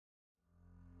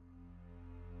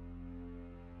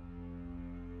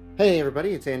Hey everybody,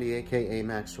 it's Andy aka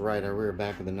Max Ryder. We're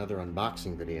back with another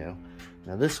unboxing video.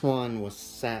 Now this one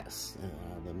was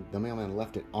the mailman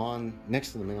left it on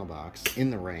next to the mailbox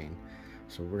in the rain.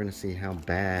 So we're gonna see how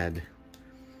bad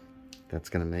that's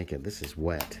gonna make it. This is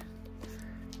wet.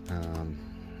 I'm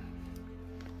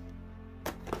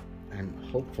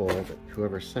hopeful that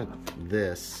whoever sent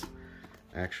this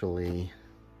actually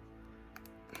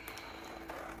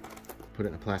put it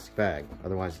in a plastic bag.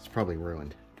 Otherwise it's probably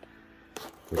ruined,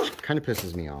 which kind of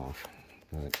pisses me off,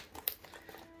 but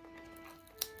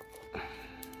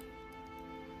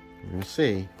we're gonna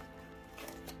see.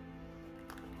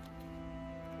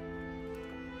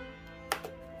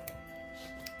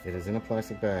 It is in a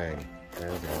plastic bag. That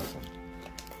is awesome.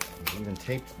 It's even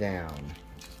taped down,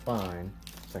 which is fine.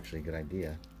 It's actually a good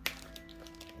idea,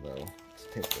 although it's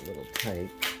taped a little tight.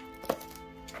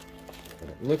 But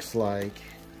it looks like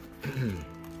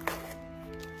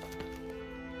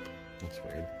that's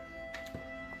weird.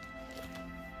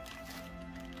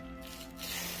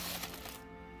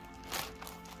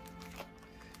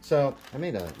 So I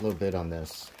made a little bit on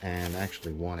this and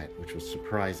actually won it, which was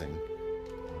surprising.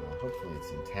 Hopefully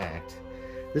it's intact.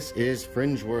 This is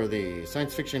Fringeworthy,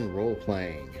 science fiction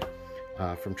role-playing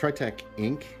from Tritech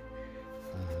Inc.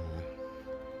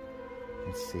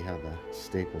 Let's see how the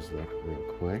staples look real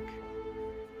quick.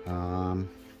 Wow,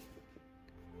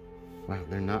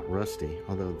 they're not rusty,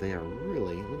 although they are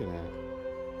really, look at that.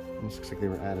 Almost looks like they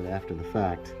were added after the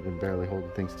fact. They're barely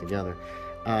holding things together.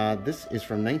 This is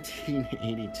from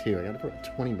 1982. I got to put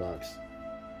 20 bucks,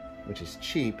 which is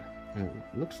cheap, and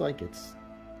it looks like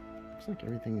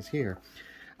everything is here.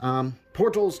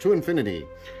 Portals to Infinity.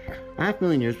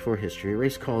 500,000 years before history, a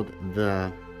race called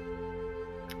the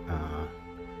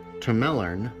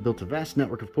Tremellern built a vast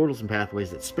network of portals and pathways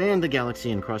that spanned the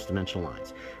galaxy and crossed dimensional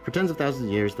lines. For tens of thousands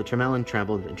of years, the Tremellern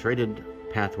traveled and traded the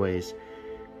pathways,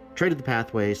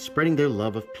 spreading their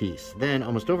love of peace. Then,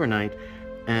 almost overnight,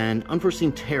 an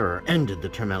unforeseen terror ended the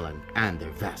Tremellern and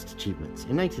their vast achievements.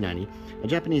 In 1990, a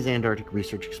Japanese Antarctic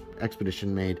research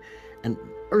expedition made an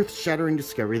earth-shattering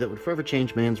discovery that would forever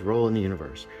change man's role in the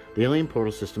universe. The alien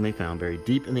portal system they found buried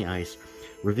deep in the ice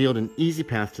revealed an easy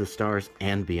path to the stars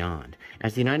and beyond.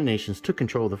 As the United Nations took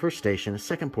control of the first station, a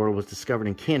second portal was discovered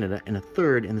in Canada and a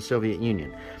third in the Soviet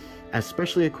Union. As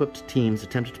specially equipped teams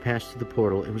attempted to pass through the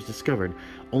portal, it was discovered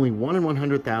only 1 in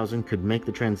 100,000 could make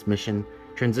the transition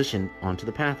onto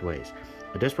the pathways.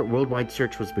 A desperate worldwide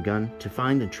search was begun to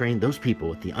find and train those people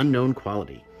with the unknown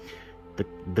quality.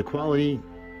 The quality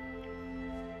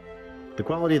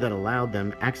that allowed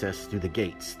them access through the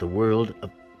gates, the world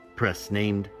of press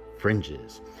named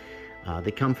Fringes.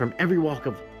 They come from every walk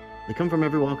of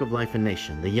life and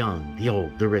nation, the young, the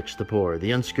old, the rich, the poor, the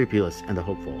unscrupulous, and the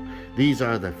hopeful. These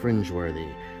are the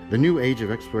Fringeworthy. The new age of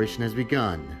exploration has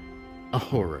begun. A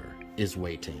horror is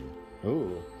waiting.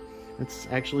 Oh, that's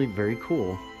actually very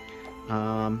cool.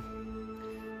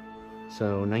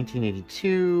 So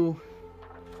 1982.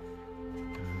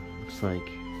 Looks like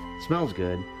it smells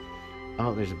good.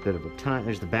 Oh, there's a bit of a time.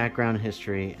 There's the background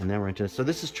history, and then we're into. So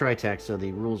this is Tritech, so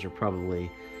the rules are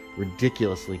probably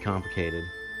ridiculously complicated.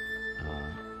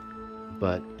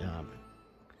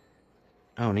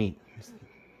 Oh, neat.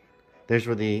 There's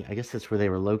where I guess that's where they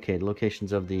were located.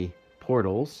 Locations of the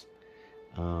portals.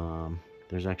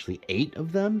 There's actually 8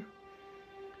 of them.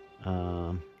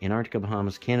 Antarctica,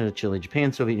 Bahamas, Canada, Chile,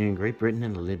 Japan, Soviet Union, Great Britain,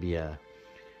 and Libya.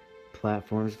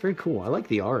 Platforms. Very cool. I like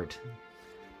the art.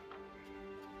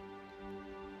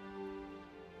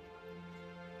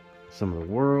 Some of the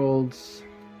worlds.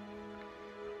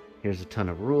 Here's a ton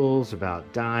of rules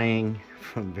about dying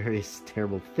from various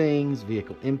terrible things.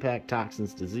 Vehicle impact,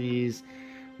 toxins, disease,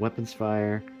 weapons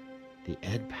fire. The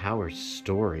Ed Powers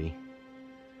story.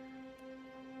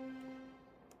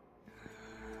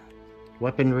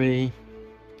 Weaponry.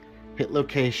 Hit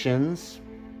locations.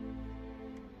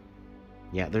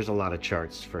 Yeah, there's a lot of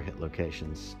charts for hit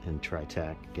locations in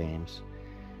Tritech games.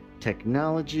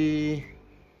 Technology.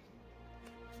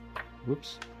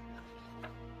 Whoops.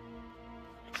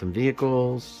 Some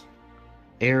vehicles,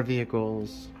 air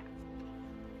vehicles,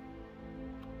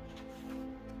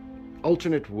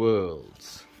 alternate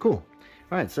worlds. Cool.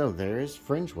 All right, so there's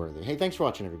Fringeworthy. Hey, thanks for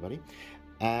watching, everybody.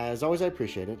 As always, I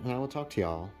appreciate it, and I will talk to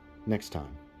y'all next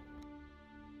time.